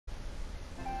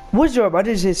What's up? My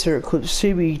name is Insert Clips.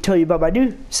 Today we tell you about my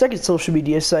new second social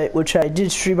media site, which I did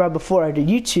stream on before I did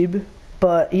YouTube.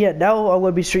 But yeah, now I'm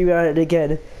going to be streaming on it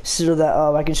again so that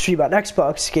I can stream on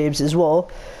Xbox games as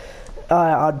well.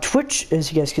 On Twitch,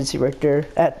 as you guys can see right there,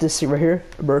 at this thing right here,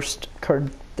 Immersed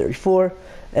Card 34.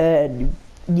 And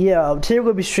yeah, today we're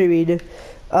going to be streaming at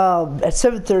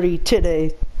 7:30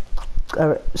 today.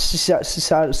 I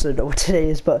don't know what today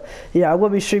is, but yeah, I'm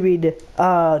going to be streaming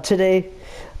today.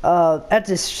 At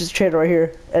this channel right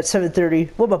here at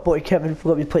 7:30 with my boy Kevin.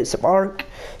 We're gonna be playing some Ark.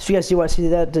 So if you guys do want to see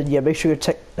that, then yeah, make sure you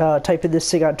type in this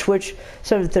thing on Twitch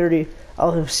 7:30.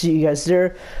 I'll see you guys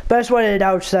there. But I just wanted to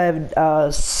announce that I have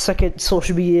a second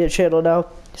social media channel now.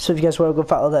 So if you guys want to go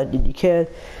follow that, then you can.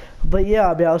 But yeah,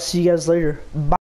 I mean, I'll see you guys later. Bye.